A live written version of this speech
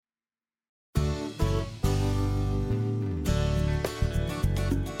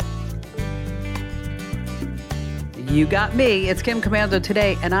You got me. It's Kim Commando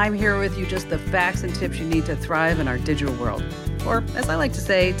today, and I'm here with you just the facts and tips you need to thrive in our digital world. Or, as I like to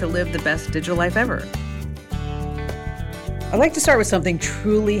say, to live the best digital life ever. I'd like to start with something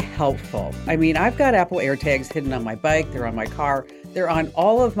truly helpful. I mean, I've got Apple AirTags hidden on my bike, they're on my car, they're on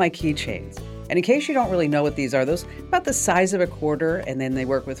all of my keychains. And in case you don't really know what these are, those about the size of a quarter, and then they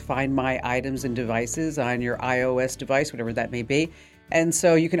work with Find My items and devices on your iOS device, whatever that may be. And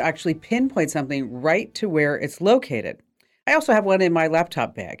so you can actually pinpoint something right to where it's located. I also have one in my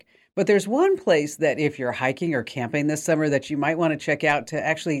laptop bag. But there's one place that if you're hiking or camping this summer that you might want to check out to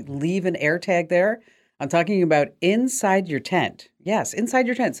actually leave an AirTag there. I'm talking about inside your tent. Yes, inside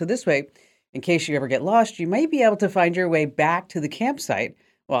your tent. So this way, in case you ever get lost, you might be able to find your way back to the campsite.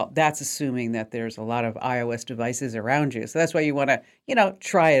 Well, that's assuming that there's a lot of iOS devices around you. So that's why you want to,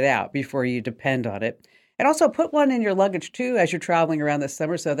 try it out before you depend on it. And also put one in your luggage, too, as you're traveling around this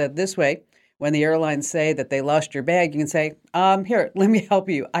summer, so that this way, when the airlines say that they lost your bag, you can say, here, let me help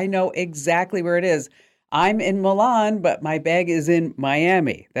you. I know exactly where it is. I'm in Milan, but my bag is in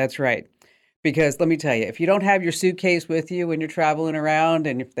Miami. That's right. Because let me tell you, if you don't have your suitcase with you when you're traveling around,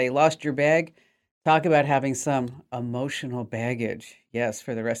 and if they lost your bag, talk about having some emotional baggage. Yes,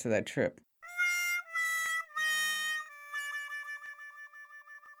 for the rest of that trip.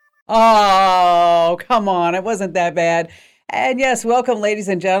 Oh, come on. It wasn't that bad. And yes, welcome, ladies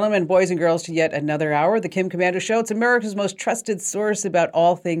and gentlemen, boys and girls, to yet another hour of the Kim Commando Show. It's America's most trusted source about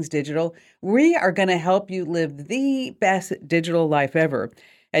all things digital. We are going to help you live the best digital life ever.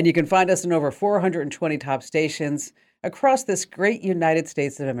 And you can find us in over 420 top stations across this great United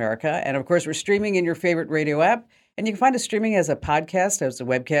States of America. And of course, we're streaming in your favorite radio app. And you can find us streaming as a podcast, as a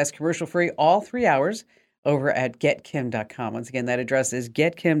webcast, commercial-free, all 3 hours over at getkim.com. Once again, that address is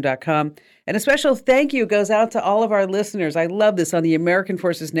getkim.com. And a special thank you goes out to all of our listeners. I love this on the American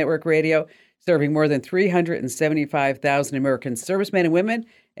Forces Network Radio, serving more than 375,000 American servicemen and women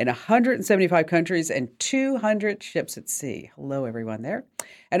in 175 countries and 200 ships at sea. Hello, everyone there.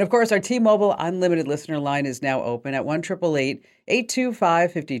 And of course, our T-Mobile Unlimited listener line is now open at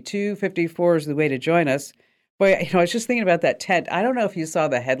 1-888-825-5254 is the way to join us. Boy, I was just thinking about that tent. I don't know if you saw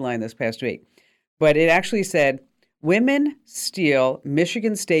the headline this past week, but it actually said, "Women steal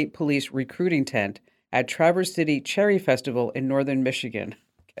Michigan State Police recruiting tent at Traverse City Cherry Festival in northern Michigan."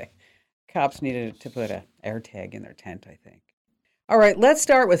 Okay. Cops needed to put an AirTag in their tent, I think. All right, let's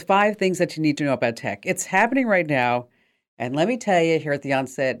start with 5 things that you need to know about tech. It's happening right now. And let me tell you here at the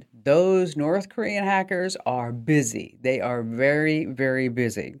onset, those North Korean hackers are busy. They are very, very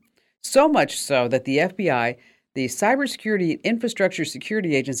busy. So much so that the FBI, the Cybersecurity and Infrastructure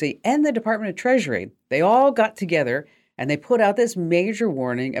Security Agency, and the Department of Treasury, they all got together and they put out this major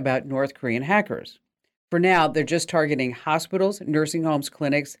warning about North Korean hackers. For now, they're just targeting hospitals, nursing homes,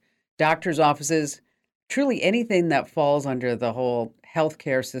 clinics, doctors' offices, truly anything that falls under the whole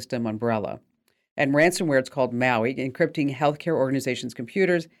healthcare system umbrella. And ransomware, it's called Maui, encrypting healthcare organizations'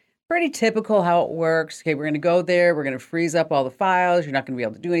 computers. Pretty typical how it works. Okay, we're going to go there. We're going to freeze up all the files. You're not going to be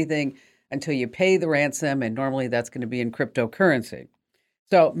able to do anything until you pay the ransom, and normally that's going to be in cryptocurrency.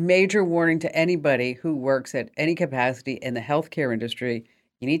 So major warning to anybody who works at any capacity in the healthcare industry.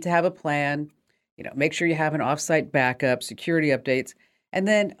 You need to have a plan. Make sure you have an offsite backup, security updates, and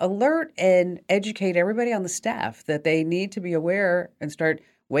then alert and educate everybody on the staff that they need to be aware and start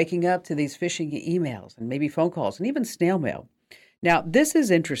waking up to these phishing emails and maybe phone calls and even snail mail. Now, this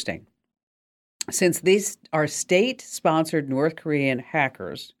is interesting. Since these are state-sponsored North Korean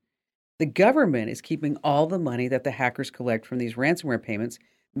hackers, the government is keeping all the money that the hackers collect from these ransomware payments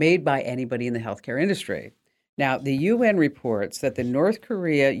made by anybody in the healthcare industry. Now, the UN reports that the North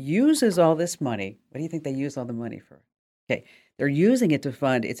Korea uses all this money. What do you think they use all the money for? Okay, they're using it to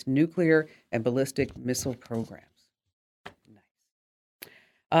fund its nuclear and ballistic missile programs.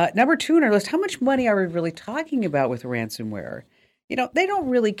 Nice. Number 2 on our list, how much money are we really talking about with ransomware? They don't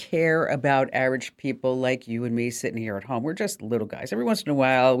really care about average people like you and me sitting here at home. We're just little guys. Every once in a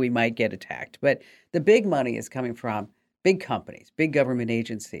while, we might get attacked. But the big money is coming from big companies, big government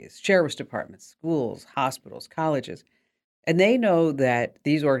agencies, sheriff's departments, schools, hospitals, colleges. And they know that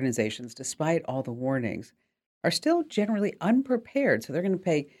these organizations, despite all the warnings, are still generally unprepared. So they're going to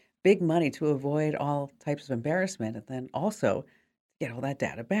pay big money to avoid all types of embarrassment and then also get all that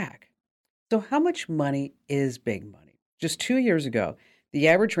data back. So how much money is big money? Just 2 years ago, the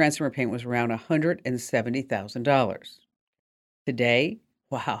average ransomware payment was around $170,000. Today,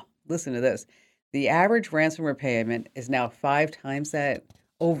 wow, listen to this. The average ransomware payment is now 5 times that,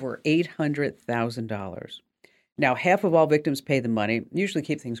 over $800,000. Now, half of all victims pay the money, usually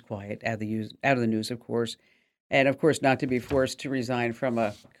keep things quiet, out of the news, of course, and of course, not to be forced to resign from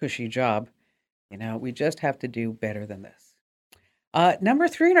a cushy job. We just have to do better than this. Number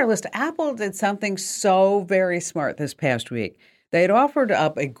 3 on our list, Apple did something so very smart this past week. They had offered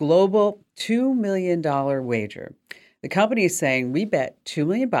up a global $2 million wager. The company is saying, we bet $2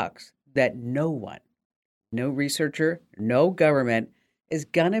 million that no one, no researcher, no government is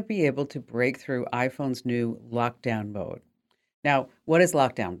going to be able to break through iPhone's new lockdown mode. Now, what is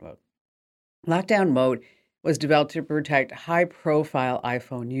lockdown mode? Lockdown mode was developed to protect high-profile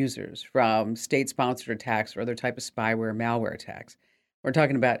iPhone users from state-sponsored attacks or other type of spyware, malware attacks. We're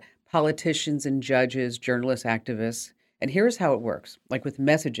talking about politicians and judges, journalists, activists. And here's how it works. Like with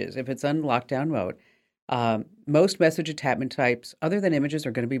messages, if it's on lockdown mode, most message attachment types, other than images,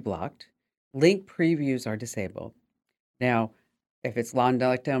 are going to be blocked. Link previews are disabled. Now, if it's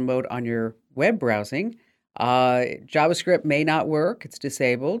lockdown mode on your web browsing, JavaScript may not work. It's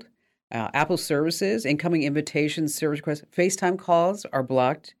disabled. Apple services, incoming invitations, service requests, FaceTime calls are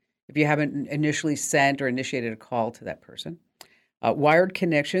blocked if you haven't initially sent or initiated a call to that person. Wired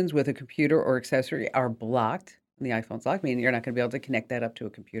connections with a computer or accessory are blocked. And the iPhone's locked, meaning you're not going to be able to connect that up to a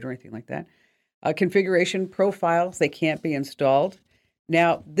computer or anything like that. Configuration profiles, they can't be installed.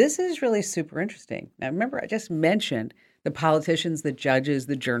 Now, this is really super interesting. Now, remember, I just mentioned the politicians, the judges,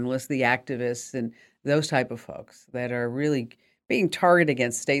 the journalists, the activists, and those type of folks that are really being targeted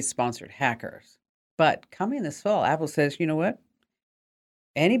against state-sponsored hackers. But coming this fall, Apple says, you know what?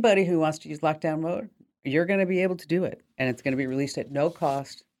 Anybody who wants to use lockdown mode, you're going to be able to do it. And it's going to be released at no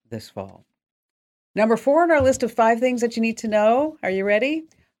cost this fall. Number 4 on our list of 5 things that you need to know. Are you ready?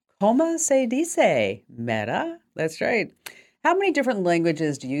 Como se dice, Meta? That's right. How many different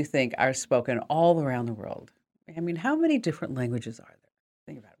languages do you think are spoken all around the world? I mean, how many different languages are there?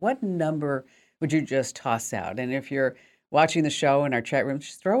 Think about it. What number would you just toss out? And if you're watching the show in our chat room,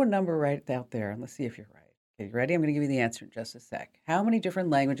 just throw a number right out there and let's see if you're right. Okay, you ready? I'm going to give you the answer in just a sec. How many different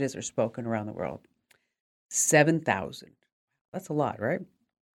languages are spoken around the world? 7,000. That's a lot, right?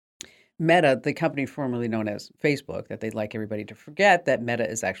 Meta, the company formerly known as Facebook, that they'd like everybody to forget that Meta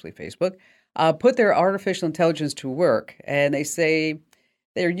is actually Facebook, put their artificial intelligence to work, and they say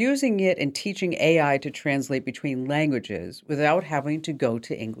they're using it and teaching AI to translate between languages without having to go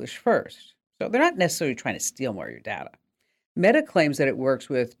to English first. So they're not necessarily trying to steal more of your data. Meta claims that it works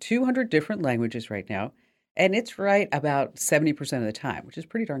with 200 different languages right now, and it's right about 70% of the time, which is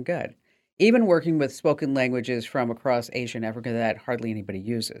pretty darn good. Even working with spoken languages from across Asia and Africa that hardly anybody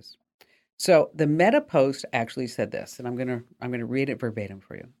uses. So the Meta post actually said this, and I'm gonna read it verbatim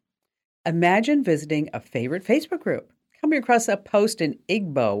for you. Imagine visiting a favorite Facebook group, coming across a post in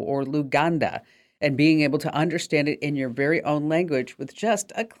Igbo or Luganda, and being able to understand it in your very own language with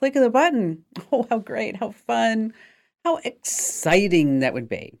just a click of the button. Oh, how great, how fun, how exciting that would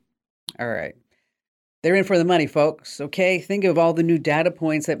be. All right. They're in for the money, folks. Okay, think of all the new data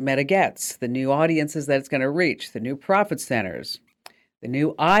points that Meta gets, the new audiences that it's going to reach, the new profit centers, the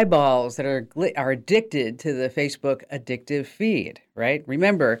new eyeballs that are addicted to the Facebook addictive feed, right?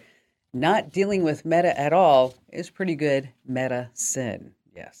 Remember, not dealing with Meta at all is pretty good meta-sin,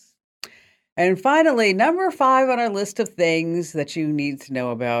 yes. And finally, number 5 on our list of things that you need to know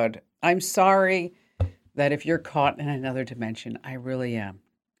about. I'm sorry that if you're caught in another dimension, I really am.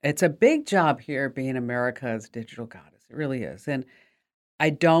 It's a big job here being America's digital goddess. It really is. And I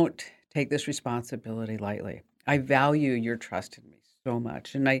don't take this responsibility lightly. I value your trust in me so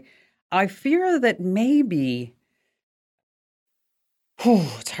much. And I fear that maybe,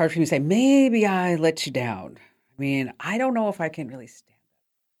 it's hard for me to say, maybe I let you down. I mean, I don't know if I can really stand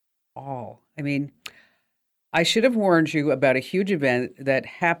it all. I mean, I should have warned you about a huge event that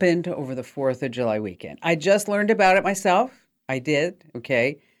happened over the 4th of July weekend. I just learned about it myself. I did,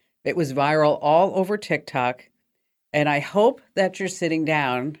 okay? It was viral all over TikTok. And I hope that you're sitting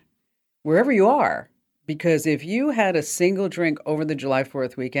down wherever you are. Because if you had a single drink over the July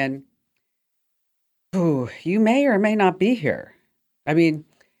 4th weekend, you may or may not be here. I mean,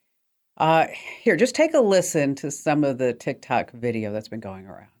 here, just take a listen to some of the TikTok video that's been going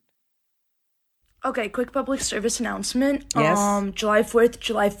around. Okay, quick public service announcement. Yes. July 4th,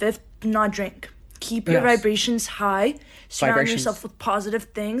 July 5th, do not drink. Keep your vibrations high. Surround yourself with positive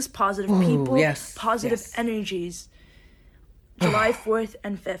things, positive people, positive energies. July 4th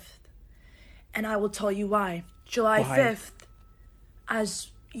and 5th. And I will tell you why. July 5th,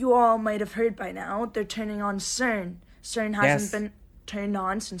 as you all might have heard by now, they're turning on CERN. CERN hasn't been turned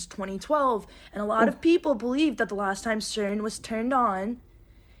on since 2012. And a lot of people believe that the last time CERN was turned on,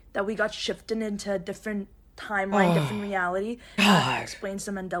 that we got shifted into a different timeline, different reality. Explains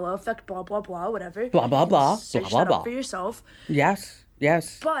the Mandela effect, blah, blah, blah, whatever. Blah, blah, blah. Search blah, that blah, up for yourself. Yes.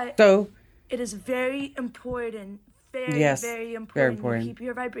 But so, it is very important, very important. You keep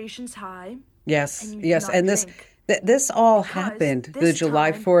your vibrations high. Yes, and you yes. cannot And drink. this all Because happened the this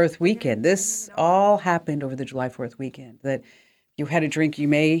July time, 4th they're gonna weekend. be sending This it all online. happened over the July 4th weekend. That you had a drink, you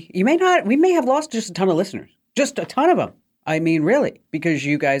may not, we may have lost just a ton of listeners, just a ton of them. I mean, really, because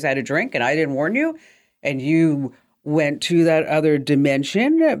you guys had a drink and I didn't warn you, and you went to that other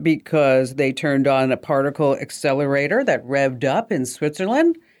dimension because they turned on a particle accelerator that revved up in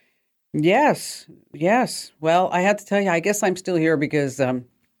Switzerland. Yes, yes. Well, I have to tell you, I guess I'm still here because I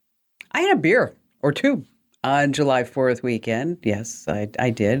had a beer or two on July 4th weekend. Yes, I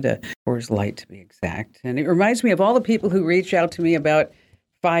did. Coors Light to be exact. And it reminds me of all the people who reach out to me about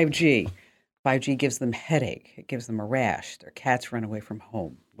 5G. 5G gives them headache. It gives them a rash. Their cats run away from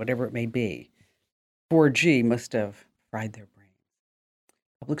home, whatever it may be. 4G must have fried their brain.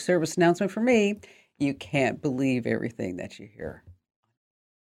 Public service announcement for me. You can't believe everything that you hear.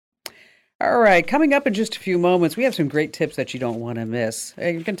 All right, coming up in just a few moments, we have some great tips that you don't want to miss.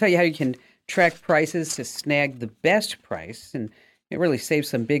 I'm going to tell you how you can track prices to snag the best price, and it really saves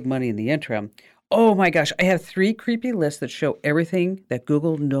some big money in the interim. Oh my gosh, I have 3 creepy lists that show everything that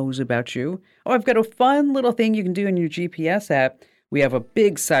Google knows about you. Oh, I've got a fun little thing you can do in your GPS app. We have a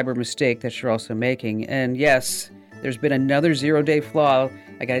big cyber mistake that you're also making. And yes, there's been another 0-day flaw.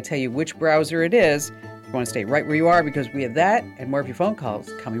 I got to tell you which browser it is. You want to stay right where you are because we have that and more of your phone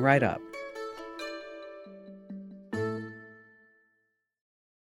calls coming right up.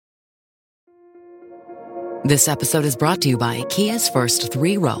 This episode is brought to you by Kia's first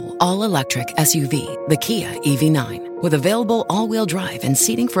 3-row, all-electric SUV, the Kia EV9, with available all-wheel drive and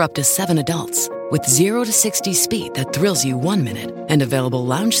seating for up to 7 adults, with 0 to 60 speed that thrills you 1 minute and available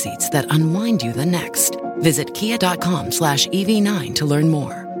lounge seats that unwind you the next. Visit kia.com/EV9 to learn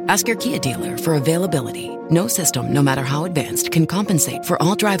more. Ask your Kia dealer for availability. No system, no matter how advanced, can compensate for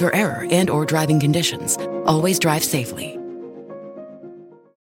all driver error and or driving conditions. Always drive safely.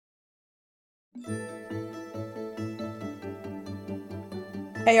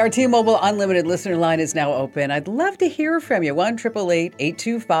 Hey, our T-Mobile Unlimited listener line is now open. I'd love to hear from you.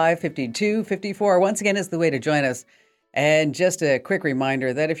 1-888-825-5254. Once again, is the way to join us. And just a quick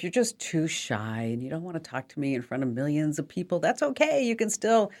reminder that if you're just too shy and you don't want to talk to me in front of millions of people, that's okay. You can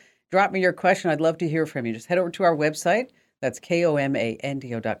still drop me your question. I'd love to hear from you. Just head over to our website. That's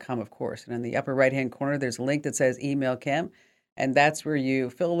komando.com, of course. And in the upper right-hand corner, there's a link that says Email Kim. And that's where you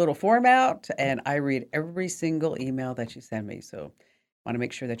fill a little form out, and I read every single email that you send me. So want to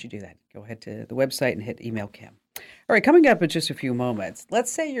make sure that you do that. Go ahead to the website and hit Email Kim. All right, coming up in just a few moments,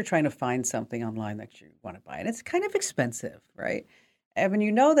 let's say you're trying to find something online that you want to buy, and it's kind of expensive, right? And when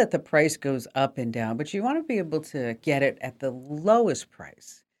you know that the price goes up and down, but you want to be able to get it at the lowest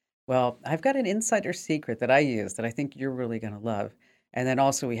price. Well, I've got an insider secret that I use that I think you're really going to love. And then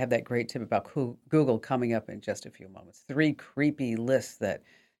also we have that great tip about Google coming up in just a few moments. 3 creepy lists that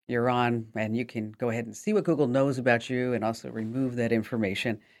you're on, and you can go ahead and see what Google knows about you and also remove that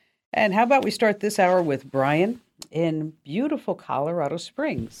information. And how about we start this hour with Brian in beautiful Colorado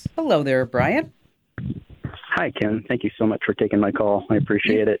Springs. Hello there, Brian. Hi, Kim. Thank you so much for taking my call. I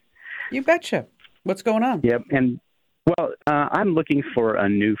appreciate it. You betcha. What's going on? Yep. And, well, I'm looking for a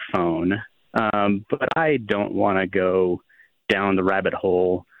new phone, but I don't want to go down the rabbit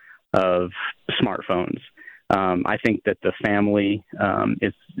hole of smartphones. I think that the family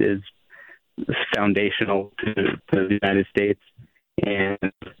is foundational to the United States, and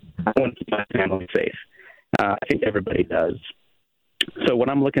I want to keep my family safe. I think everybody does. So what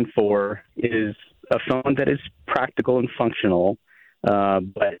I'm looking for is a phone that is practical and functional,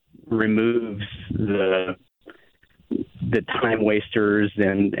 but removes the time wasters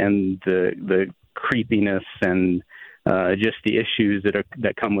and the creepiness and just the issues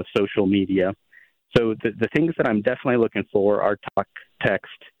that come with social media. So the things that I'm definitely looking for are talk,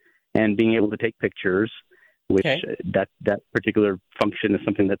 text, and being able to take pictures, which that particular function is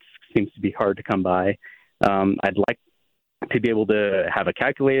something that seems to be hard to come by. I'd like to be able to have a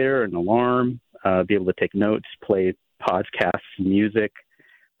calculator, an alarm, be able to take notes, play podcasts, music.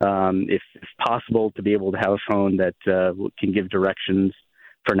 If possible, to be able to have a phone that can give directions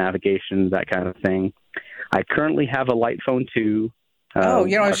for navigation, that kind of thing. I currently have a light phone too. I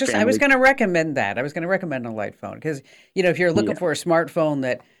was going to recommend that. I was going to recommend a light phone because, if you're looking for a smartphone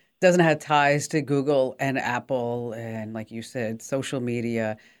that doesn't have ties to Google and Apple and, like you said, social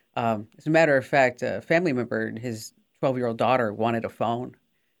media. As a matter of fact, a family member, his 12-year-old daughter wanted a phone.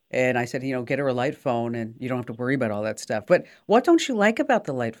 And I said, get her a light phone and you don't have to worry about all that stuff. But what don't you like about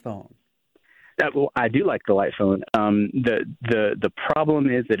the light phone? Well, I do like the light phone. The problem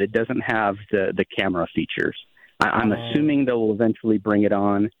is that it doesn't have the camera features. I'm assuming they'll eventually bring it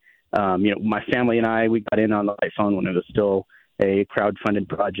on. My family and I, we got in on the light phone when it was still a crowdfunded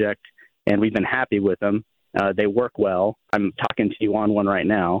project. and we've been happy with them. They work well. I'm talking to you on one right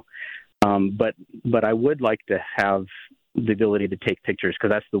now. But I would like to have the ability to take pictures,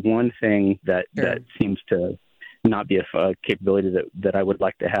 because that's the one thing that seems to not be a capability that I would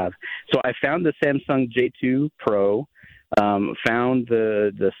like to have. So I found the Samsung J2 Pro, found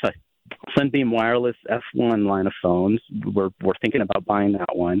the Sunbeam Wireless F1 line of phones. We're thinking about buying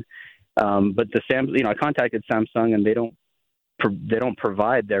that one. But I contacted Samsung, and they don't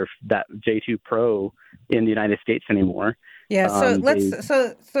provide that J2 Pro in the United States anymore. Yeah, so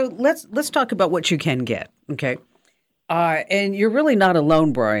let's talk about what you can get, okay? And you're really not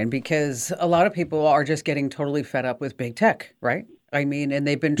alone, Brian, because a lot of people are just getting totally fed up with big tech, right? I mean, and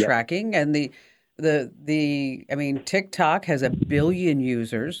they've been tracking, and TikTok has 1 billion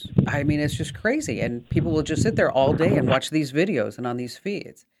users. I mean, it's just crazy, and people will just sit there all day and watch these videos and on these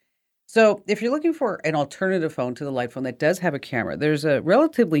feeds. So if you're looking for an alternative phone to the light phone that does have a camera, there's a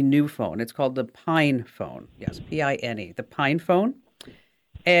relatively new phone. It's called the Pine phone. Yes, P-I-N-E, the Pine phone.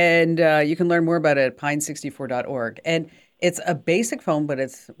 And you can learn more about it at pine64.org. And it's a basic phone, but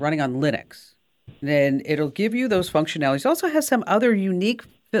it's running on Linux. And it'll give you those functionalities. It also has some other unique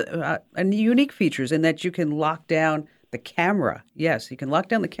features in that you can lock down the camera. Yes, you can lock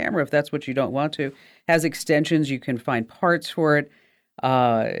down the camera if that's what you don't want to. It has extensions. You can find parts for it.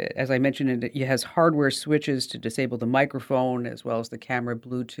 As I mentioned, it has hardware switches to disable the microphone, as well as the camera,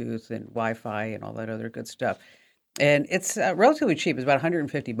 Bluetooth, and Wi-Fi, and all that other good stuff. And it's relatively cheap. It's about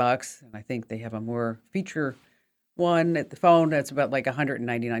 $150, and I think they have a more feature one at the phone that's about like $199,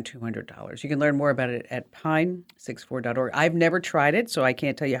 $200. You can learn more about it at pine64.org. I've never tried it, so I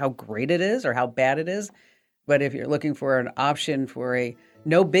can't tell you how great it is or how bad it is. But if you're looking for an option for a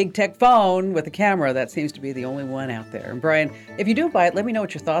no big tech phone with a camera, that seems to be the only one out there. And Brian, if you do buy it, let me know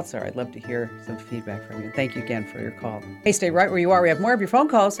what your thoughts are. I'd love to hear some feedback from you. Thank you again for your call. Hey, stay right where you are. We have more of your phone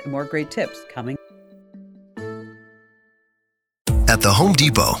calls and more great tips coming. At the Home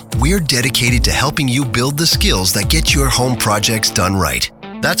Depot, we're dedicated to helping you build the skills that get your home projects done right.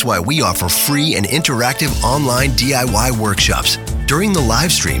 That's why we offer free and interactive online DIY workshops. During the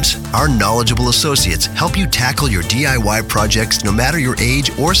live streams, our knowledgeable associates help you tackle your DIY projects no matter your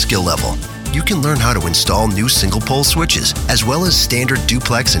age or skill level. You can learn how to install new single-pole switches, as well as standard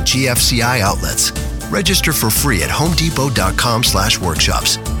duplex and GFCI outlets. Register for free at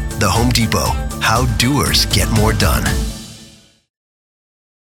homedepot.com/workshops. The Home Depot, how doers get more done.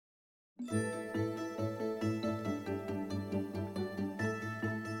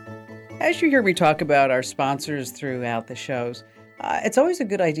 As you hear me talk about our sponsors throughout the shows, it's always a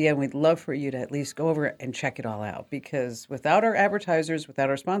good idea, and we'd love for you to at least go over and check it all out, because without our advertisers, without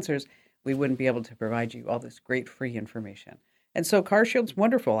our sponsors, we wouldn't be able to provide you all this great free information. And so CarShield's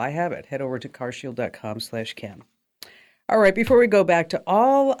wonderful. I have it. Head over to carshield.com/Kim. All right, before we go back to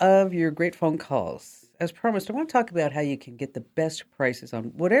all of your great phone calls, as promised, I want to talk about how you can get the best prices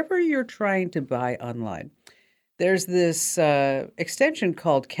on whatever you're trying to buy online. There's this extension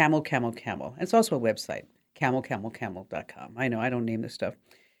called Camel. It's also a website, camelcamelcamel.com. I know, I don't name this stuff.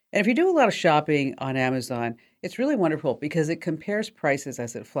 And if you do a lot of shopping on Amazon, it's really wonderful because it compares prices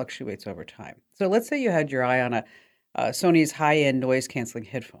as it fluctuates over time. So let's say you had your eye on a Sony's high-end noise-canceling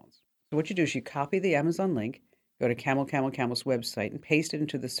headphones. So what you do is you copy the Amazon link, go to Camel's website, and paste it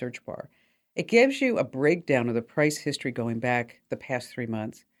into the search bar. It gives you a breakdown of the price history going back the past 3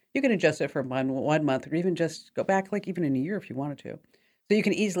 months. You can adjust it for 1 month, or even just go back like even in a year if you wanted to. So you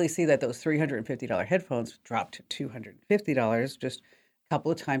can easily see that those $350 headphones dropped to $250 just a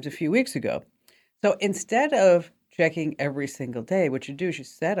couple of times a few weeks ago. So instead of checking every single day, what you do is you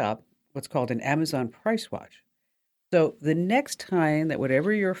set up what's called an Amazon Price Watch. So the next time that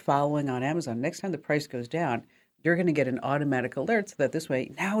whatever you're following on Amazon, next time the price goes down, you're going to get an automatic alert so that this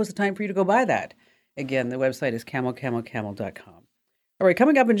way, now is the time for you to go buy that. Again, the website is camelcamelcamel.com. All right,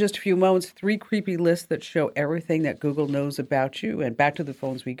 coming up in just a few moments, 3 creepy lists that show everything that Google knows about you. And back to the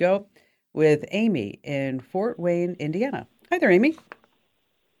phones we go with Amy in Fort Wayne, Indiana. Hi there, Amy.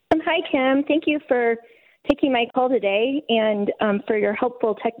 Hi, Kim. Thank you for taking my call today and for your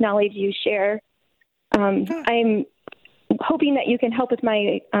helpful technology you share. I'm hoping that you can help with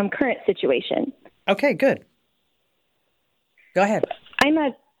my current situation. Okay, good. Go ahead. I'm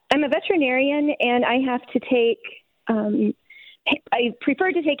a veterinarian, and I have to take I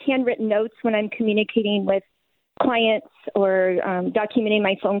prefer to take handwritten notes when I'm communicating with clients or documenting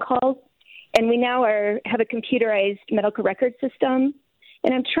my phone calls. And we now have a computerized medical record system.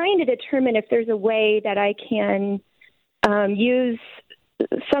 And I'm trying to determine if there's a way that I can use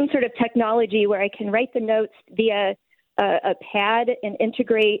some sort of technology where I can write the notes via a pad and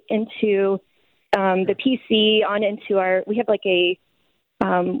integrate into the PC on into we have like a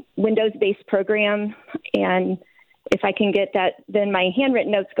Windows-based program. And if I can get that, then my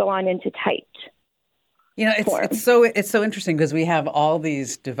handwritten notes go on into typed. It's so interesting because we have all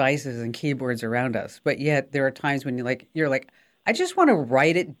these devices and keyboards around us, but yet there are times when you're like, I just want to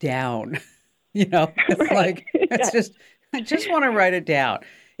write it down. It's like I just want to write it down.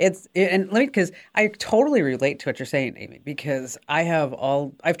 Because I totally relate to what you're saying, Amy, because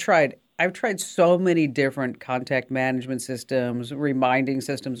I've tried so many different contact management systems, reminding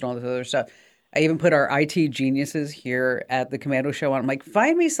systems, and all this other stuff. I even put our IT geniuses here at the Commando Show on. I'm like,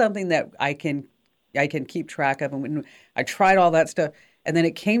 find me something that I can keep track of. And when I tried all that stuff, and then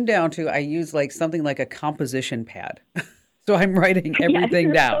it came down to I use something like a composition pad. So I'm writing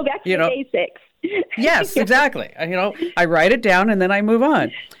everything down. Go back to the basics. Yes, exactly. I write it down and then I move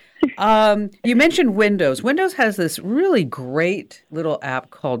on. You mentioned Windows. Windows has this really great little app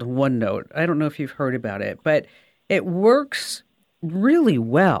called OneNote. I don't know if you've heard about it, but it works really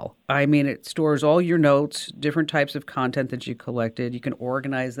well. I mean, it stores all your notes, different types of content that you collected. You can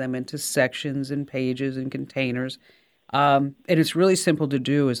organize them into sections and pages and containers. And it's really simple to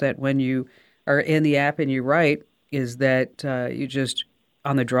do is that when you are in the app and you write, is that you just,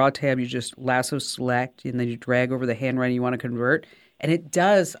 on the Draw tab, you just lasso select and then you drag over the handwriting you want to convert. And it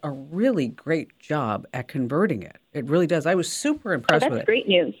does a really great job at converting it. It really does. I was super impressed with it. That's great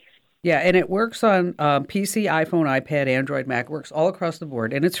news. Yeah, and it works on PC, iPhone, iPad, Android, Mac. It works all across the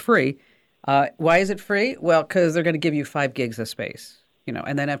board, and it's free. Why is it free? Well, because they're going to give you 5 gigs of space,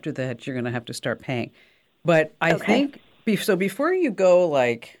 and then after that, you're going to have to start paying. But I think, so before you go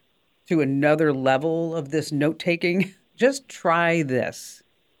to another level of this note-taking, just try this.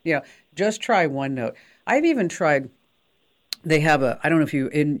 Just try OneNote. I've even tried, they have I don't know if you,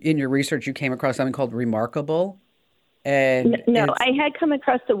 in your research, you came across something called Remarkable. And no, I had come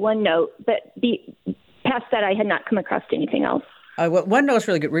across the OneNote, but past that, I had not come across anything else. Well, OneNote's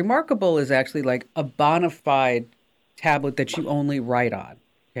really good. Remarkable is actually like a bona fide tablet that you only write on.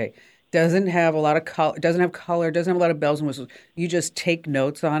 Okay, doesn't have a lot of color, doesn't have a lot of bells and whistles. You just take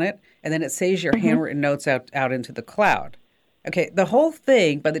notes on it, and then it saves your handwritten notes out into the cloud. Okay, the whole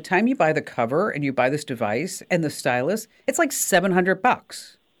thing. By the time you buy the cover and you buy this device and the stylus, it's like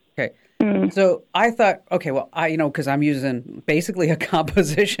 $700. Okay. So I thought, okay, well, because I'm using basically a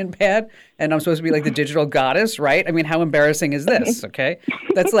composition pad and I'm supposed to be like the digital goddess, right? I mean, how embarrassing is this? Okay.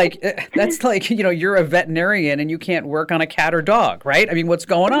 That's like, you're a veterinarian and you can't work on a cat or dog, right? I mean, what's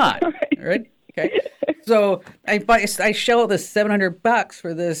going on? Right. Okay. So I shell this $700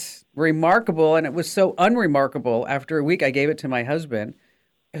 for this Remarkable, and it was so unremarkable. After a week, I gave it to my husband,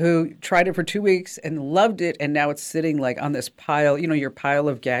 who tried it for 2 weeks and loved it, and now it's sitting on this pile, your pile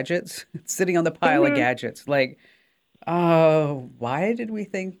of gadgets. It's sitting on the pile of gadgets. Why did we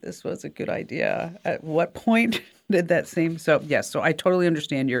think this was a good idea? At what point did that seem? So, yes, so I totally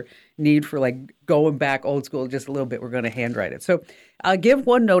understand your need for going back old school just a little bit. We're going to handwrite it. So I'll give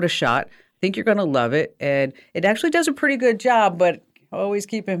OneNote a shot. I think you're going to love it. And it actually does a pretty good job, but always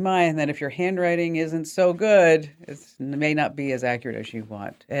keep in mind that if your handwriting isn't so good, it may not be as accurate as you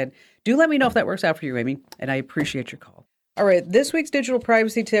want. And do let me know if that works out for you, Amy, and I appreciate your call. All right, this week's digital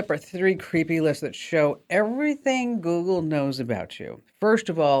privacy tip are 3 creepy lists that show everything Google knows about you. First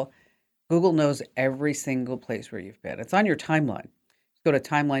of all, Google knows every single place where you've been. It's on your timeline. Go to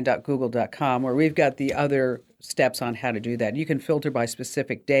timeline.google.com, where we've got the other steps on how to do that. You can filter by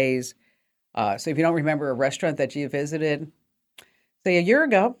specific days. So if you don't remember a restaurant that you visited, say a year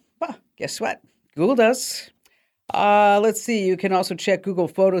ago, well, guess what? Google does. Let's see. You can also check Google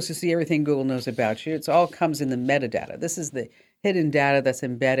Photos to see everything Google knows about you. It all comes in the metadata. This is the hidden data that's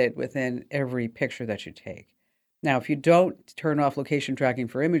embedded within every picture that you take. Now, if you don't turn off location tracking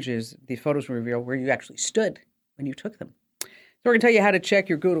for images, the photos will reveal where you actually stood when you took them. So we're going to tell you how to check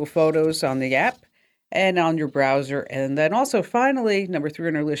your Google Photos on the app and on your browser. And then also, finally, number 3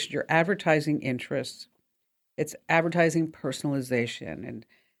 on our list, your advertising interests. It's advertising personalization. And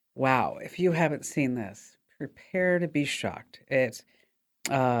wow, if you haven't seen this, prepare to be shocked. It's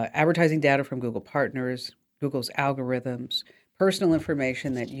advertising data from Google partners, Google's algorithms, personal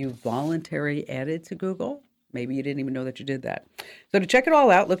information that you voluntarily added to Google. Maybe you didn't even know that you did that. So to check it all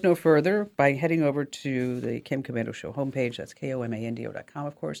out, look no further by heading over to the Kim Komando Show homepage. That's KOMANDO.com,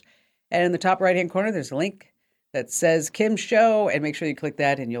 of course. And in the top right-hand corner, there's a link that says Kim Show, and make sure you click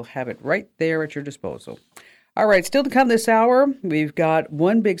that, and you'll have it right there at your disposal. All right, still to come this hour, we've got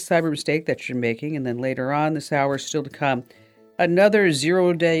one big cyber mistake that you're making, and then later on this hour, still to come, another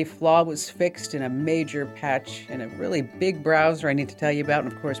 0-day flaw was fixed in a major patch in a really big browser I need to tell you about.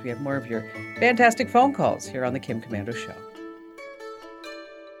 And, of course, we have more of your fantastic phone calls here on the Kim Komando Show.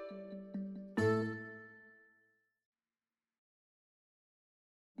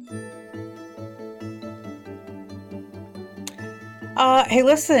 Hey,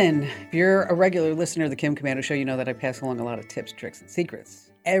 listen, if you're a regular listener of the Kim Komando Show, you know that I pass along a lot of tips, tricks, and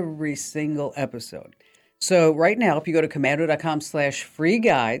secrets every single episode. So right now, if you go to komando.com/free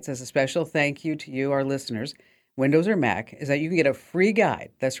guides, as a special thank you to you, our listeners, Windows or Mac, is that you can get a free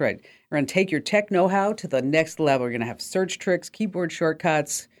guide. That's right. You're going to take your tech know-how to the next level. You're going to have search tricks, keyboard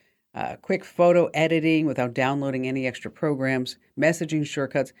shortcuts, quick photo editing without downloading any extra programs, messaging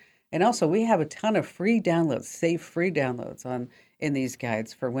shortcuts. And also, we have a ton of free downloads, safe free downloads in these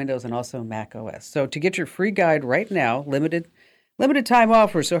guides for Windows and also Mac OS. So to get your free guide right now, limited time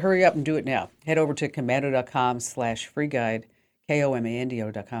offer, so hurry up and do it now. Head over to komando.com/free guide,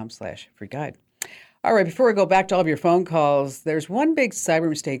 komando.com/free guide. All right, before we go back to all of your phone calls, there's one big cyber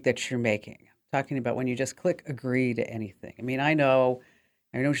mistake that you're making. I'm talking about when you just click agree to anything. I mean, I know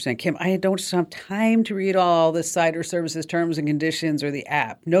what you're saying, Kim, I don't have time to read all the cyber services terms and conditions or the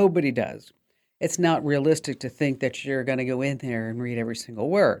app. Nobody does. It's not realistic to think that you're going to go in there and read every single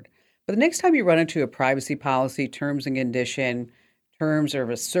word. But the next time you run into a privacy policy, terms and condition, terms of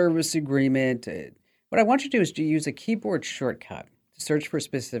a service agreement, what I want you to do is to use a keyboard shortcut to search for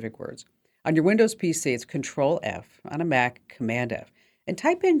specific words. On your Windows PC, it's Control-F. On a Mac, Command-F. And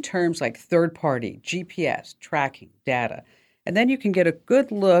type in terms like third-party, GPS, tracking, data. And then you can get a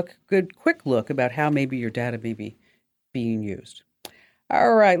quick look about how maybe your data may be being used.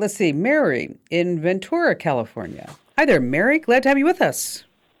 All right, let's see. Mary in Ventura, California. Hi there, Mary. Glad to have you with us.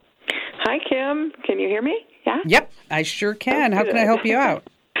 Hi, Kim. Can you hear me? Yeah? Yep, I sure can. How can I help you out?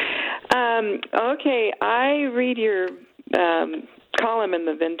 Okay, I read your column in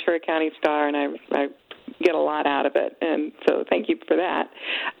the Ventura County Star, and I get a lot out of it, and so thank you for that.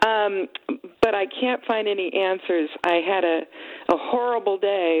 But I can't find any answers. I had a horrible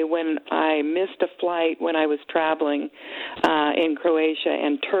day when I missed a flight when I was traveling in Croatia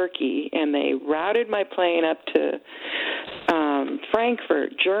and Turkey, and they routed my plane up to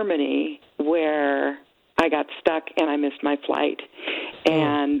Frankfurt, Germany, where I got stuck and I missed my flight.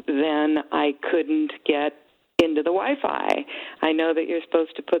 And then I couldn't get into the Wi-Fi. I know that you're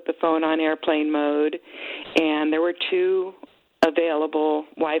supposed to put the phone on airplane mode, and there were 2 available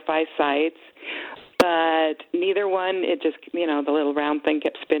Wi-Fi sites, but neither one, it just, the little round thing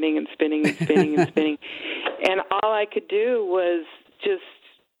kept spinning and spinning and spinning and spinning. And all I could do was just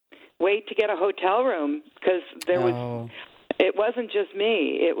wait to get a hotel room because it wasn't just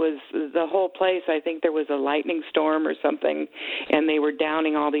me. It was the whole place. I think there was a lightning storm or something, and they were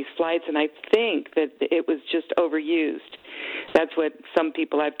downing all these flights, and I think that it was just overused. That's what some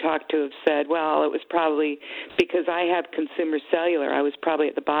people I've talked to have said. Well, it was probably because I have consumer cellular. I was probably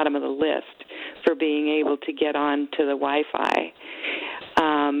at the bottom of the list for being able to get on to the Wi-Fi.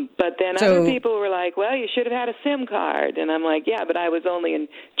 But then other people were like, well, you should have had a SIM card. And I'm like, yeah, but I was only in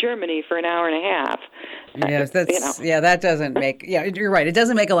Germany for an hour and a half. Yes, that doesn't make, you're right. It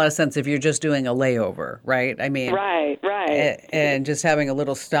doesn't make a lot of sense if you're just doing a layover, right? I mean, right. And just having a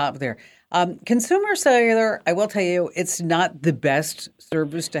little stop there. Consumer cellular, I will tell you, it's not the best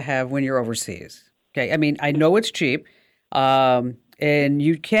service to have when you're overseas. Okay, I mean, I know it's cheap. And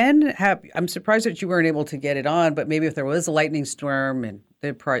you can have, I'm surprised that you weren't able to get it on, but maybe if there was a lightning storm and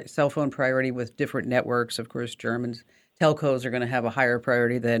the cell phone priority with different networks, of course, Germans, telcos are going to have a higher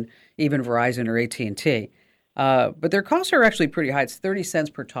priority than even Verizon or AT&T. But their costs are actually pretty high. It's 30 cents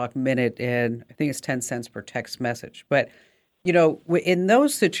per talk minute, and I think it's 10 cents per text message. But, in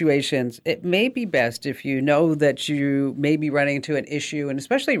those situations, it may be best if you know that you may be running into an issue, and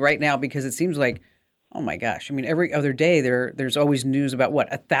especially right now because it seems like, oh my gosh, I mean, every other day there's always news about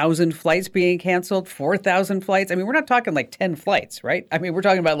 1,000 flights being canceled, 4,000 flights. I mean, we're not talking like 10 flights, right? I mean, we're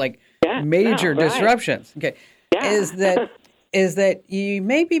talking about major disruptions. Okay, yeah. Is that you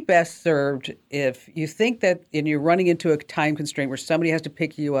may be best served if you think that and you're running into a time constraint where somebody has to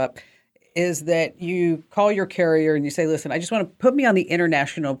pick you up, is that you call your carrier and you say, listen, I just want to put me on the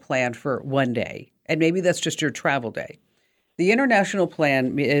international plan for one day, and maybe that's just your travel day. The international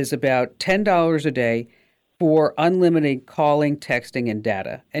plan is about $10 a day for unlimited calling, texting, and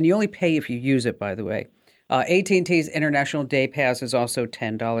data. And you only pay if you use it, by the way. AT&T's International Day Pass is also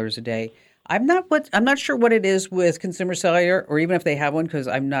 $10 a day. I'm not sure what it is with Consumer Cellular, or even if they have one, because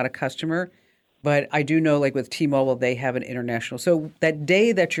I'm not a customer. But I do know, like with T-Mobile, they have an international. So that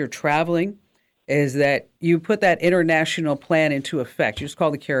day that you're traveling is that you put that international plan into effect. You just call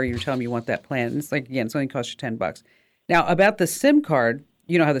the carrier, you tell them you want that plan. And it's like, again, it's only cost you $10. Now, about the SIM card,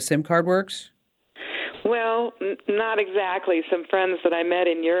 you know how the SIM card works? Well, not exactly. Some friends that I met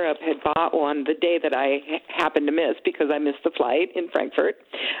in Europe had bought one the day that I happened to miss because I missed the flight in Frankfurt.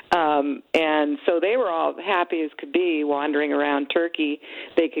 And so they were all happy as could be wandering around Turkey.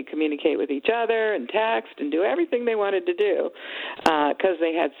 They could communicate with each other and text and do everything they wanted to do because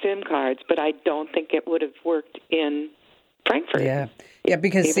they had SIM cards. But I don't think it would have worked in Frankfurt. Yeah,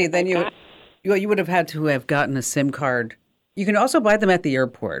 because, see, then you would have had to have gotten a SIM card. You can also buy them at the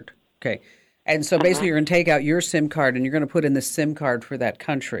airport. Okay. And so basically you're going to take out your SIM card and you're going to put in the SIM card for that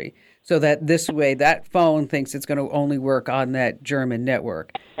country so that this way that phone thinks it's going to only work on that German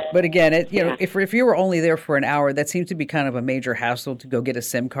network. But again, if you were only there for an hour, that seems to be kind of a major hassle to go get a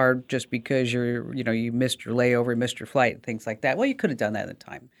SIM card just because you missed your layover, missed your flight, things like that. Well, you could have done that at the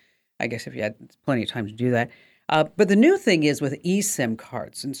time, I guess, if you had plenty of time to do that. But the new thing is with eSIM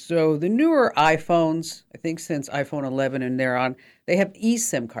cards. And so the newer iPhones, I think since iPhone 11 and thereon, they have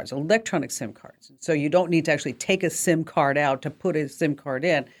eSIM cards, electronic SIM cards. And so you don't need to actually take a SIM card out to put a SIM card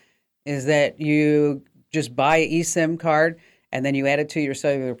in, is that you just buy an eSIM card and then you add it to your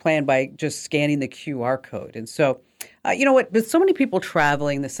cellular plan by just scanning the QR code. And so, you know what, with so many people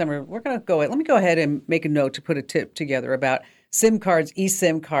traveling this summer, let me go ahead and make a note to put a tip together about SIM cards,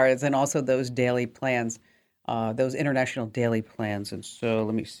 eSIM cards, and also those daily plans. Those international daily plans. And so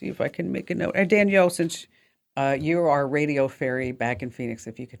let me see if I can make a note. And Danielle, since you are Radio Fairy back in Phoenix,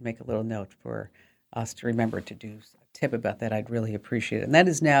 if you could make a little note for us to remember to do a tip about that, I'd really appreciate it. And that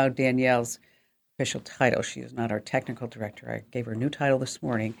is now Danielle's official title. She is not our technical director. I gave her a new title this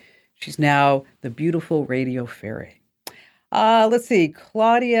morning. She's now the beautiful Radio Fairy. Let's see.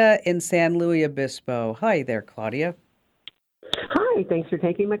 Claudia in San Luis Obispo. Hi there, Claudia. Hi. Thanks for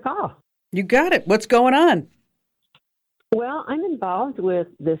taking my call. You got it. What's going on? Well, I'm involved with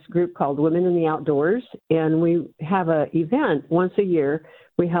this group called Women in the Outdoors, and we have an event once a year.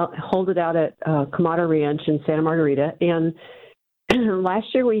 We hold it out at Camada Ranch in Santa Margarita, and last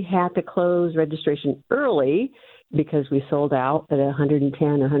year we had to close registration early because we sold out at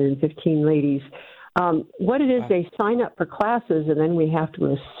 110, 115 ladies. What it is, they sign up for classes, and then we have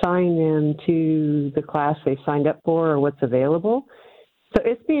to assign them to the class they signed up for or what's available. So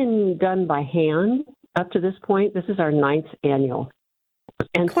it's being done by hand up to this point. This is our 9th annual.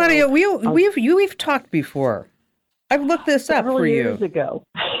 And Claudia, we've talked before. I've looked this up for you. Years ago.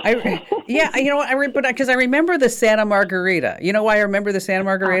 Because I remember the Santa Margarita. You know why I remember the Santa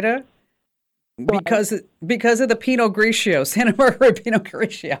Margarita? Because of the Pinot Grigio, Santa Margarita Pinot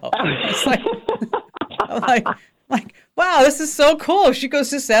Grigio. It's like, wow, this is so cool. She goes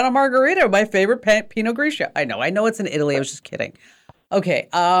to Santa Margarita, my favorite Pinot Grigio. I know it's in Italy. I was just kidding. Okay.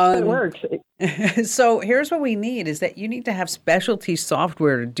 It works. So here's what we need is that you need to have specialty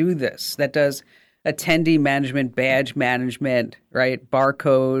software to do this that does attendee management, badge management, right?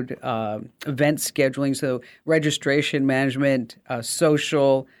 Barcode, event scheduling, so registration management,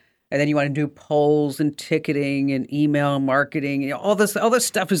 social, and then you want to do polls and ticketing and email marketing. All this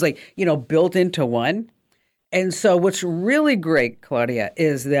stuff is built into one. And so what's really great, Claudia,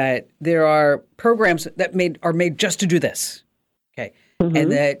 is that there are programs that are made just to do this. Okay.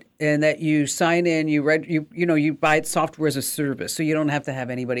 Mm-hmm. And that you sign in, you buy software as a service, so you don't have to have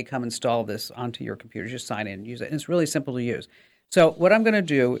anybody come install this onto your computer. Just sign in and use it. And it's really simple to use. So what I'm going to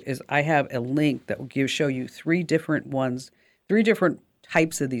do is I have a link that will show you three different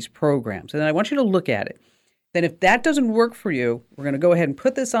types of these programs. And then I want you to look at it. Then if that doesn't work for you, we're going to go ahead and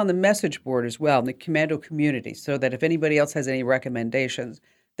put this on the message board as well in the Commando community so that if anybody else has any recommendations,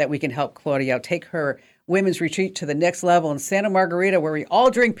 that we can help Claudia out, take her women's retreat to the next level in Santa Margarita where we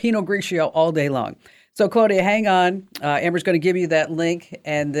all drink Pinot Grigio all day long. So Claudia, hang on. Amber's going to give you that link.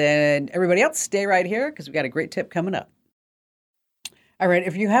 And then everybody else, stay right here because we've got a great tip coming up. All right.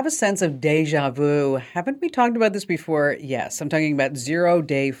 If you have a sense of deja vu, haven't we talked about this before? Yes. I'm talking about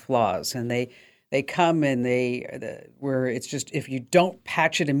 0-day flaws. And they come and where it's just if you don't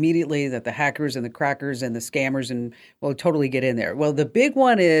patch it immediately that the hackers and the crackers and the scammers will totally get in there. Well, the big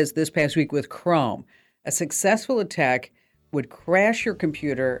one is this past week with Chrome. A successful attack would crash your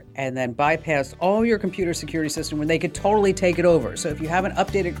computer and then bypass all your computer security system when they could totally take it over. So if you haven't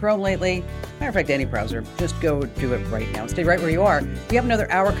updated Chrome lately, matter of fact, any browser, just go do it right now. Stay right where you are. We have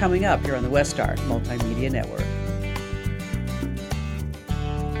another hour coming up here on the Westar Multimedia Network.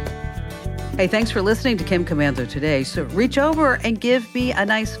 Hey, thanks for listening to Kim Commando today. So reach over and give me a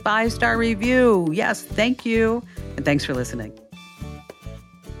nice 5-star review. Yes, thank you. And thanks for listening.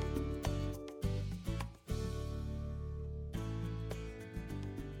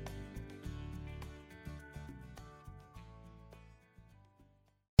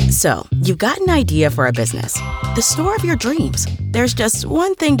 So, you've got an idea for a business. The store of your dreams. There's just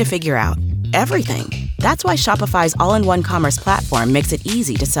one thing to figure out. Everything. That's why Shopify's all-in-one commerce platform makes it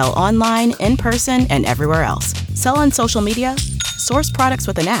easy to sell online, in person, and everywhere else. Sell on social media, source products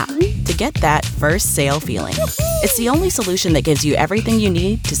with an app to get that first sale feeling. It's the only solution that gives you everything you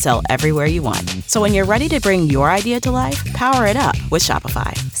need to sell everywhere you want. So when you're ready to bring your idea to life, power it up with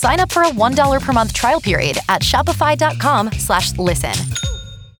Shopify. Sign up for a $1 per month trial period at shopify.com/listen.